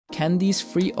can these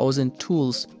free OSINT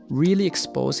tools really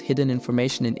expose hidden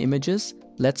information in images?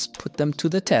 Let's put them to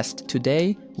the test.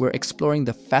 Today, we're exploring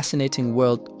the fascinating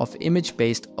world of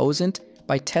image-based OSINT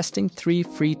by testing 3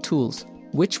 free tools.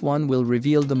 Which one will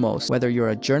reveal the most? Whether you're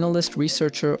a journalist,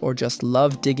 researcher, or just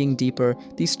love digging deeper,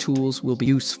 these tools will be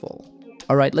useful.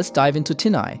 Alright, let's dive into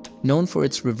TinEye, known for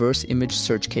its reverse image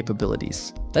search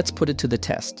capabilities. Let's put it to the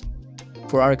test.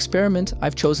 For our experiment,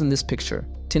 I've chosen this picture.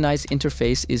 TinEye's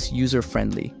interface is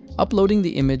user-friendly. Uploading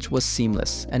the image was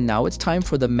seamless, and now it's time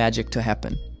for the magic to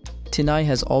happen. TinEye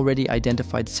has already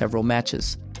identified several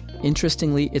matches.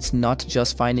 Interestingly, it's not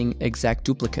just finding exact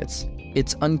duplicates.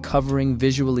 It's uncovering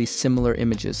visually similar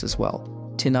images as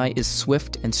well. TinEye is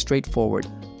swift and straightforward.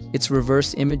 Its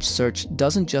reverse image search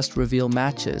doesn't just reveal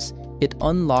matches, it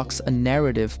unlocks a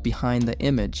narrative behind the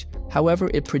image. However,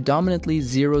 it predominantly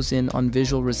zeroes in on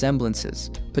visual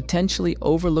resemblances, potentially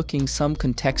overlooking some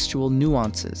contextual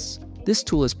nuances. This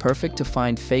tool is perfect to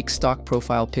find fake stock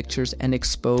profile pictures and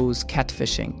expose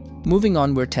catfishing. Moving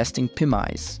on, we're testing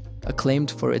PimEyes, acclaimed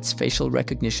for its facial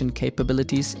recognition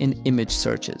capabilities in image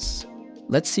searches.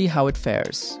 Let's see how it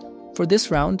fares. For this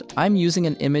round, I'm using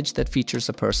an image that features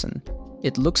a person.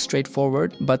 It looks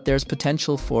straightforward, but there's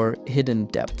potential for hidden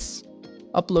depths.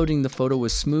 Uploading the photo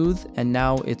was smooth, and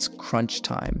now it's crunch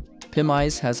time.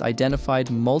 PimEyes has identified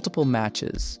multiple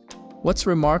matches. What's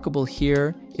remarkable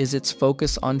here is its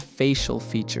focus on facial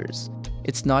features.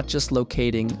 It's not just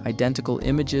locating identical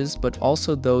images, but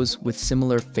also those with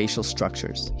similar facial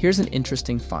structures. Here's an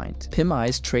interesting find.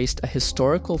 PimEyes traced a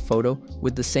historical photo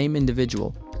with the same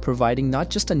individual, providing not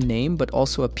just a name, but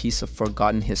also a piece of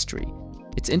forgotten history.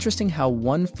 It's interesting how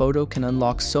one photo can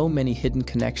unlock so many hidden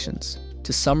connections.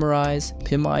 To summarize,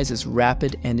 PimEyes is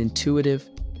rapid and intuitive.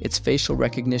 Its facial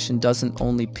recognition doesn't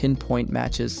only pinpoint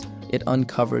matches, it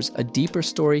uncovers a deeper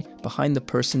story behind the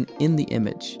person in the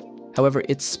image. However,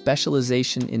 its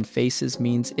specialization in faces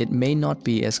means it may not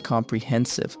be as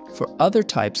comprehensive for other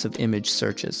types of image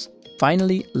searches.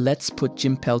 Finally, let's put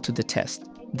Gimpel to the test.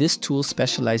 This tool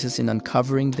specializes in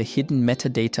uncovering the hidden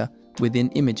metadata within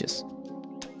images.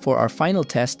 For our final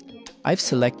test, I've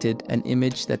selected an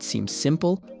image that seems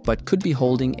simple but could be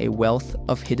holding a wealth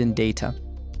of hidden data.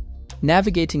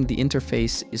 Navigating the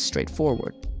interface is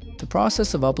straightforward. The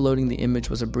process of uploading the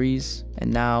image was a breeze,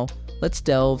 and now let's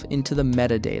delve into the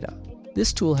metadata.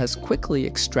 This tool has quickly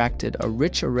extracted a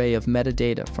rich array of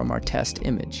metadata from our test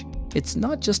image. It's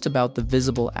not just about the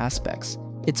visible aspects,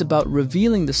 it's about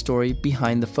revealing the story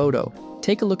behind the photo.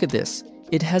 Take a look at this.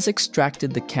 It has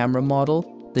extracted the camera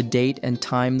model, the date and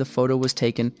time the photo was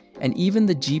taken, and even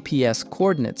the GPS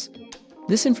coordinates.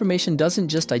 This information doesn't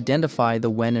just identify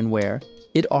the when and where,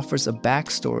 it offers a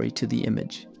backstory to the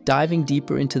image. Diving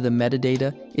deeper into the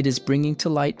metadata, it is bringing to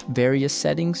light various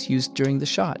settings used during the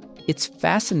shot. It's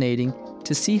fascinating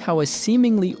to see how a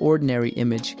seemingly ordinary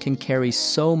image can carry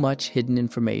so much hidden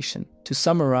information. To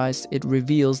summarize, it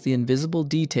reveals the invisible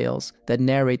details that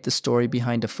narrate the story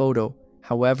behind a photo.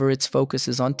 However, its focus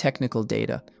is on technical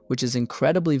data, which is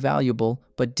incredibly valuable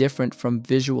but different from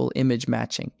visual image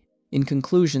matching. In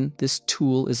conclusion, this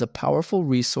tool is a powerful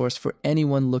resource for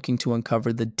anyone looking to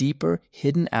uncover the deeper,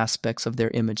 hidden aspects of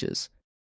their images.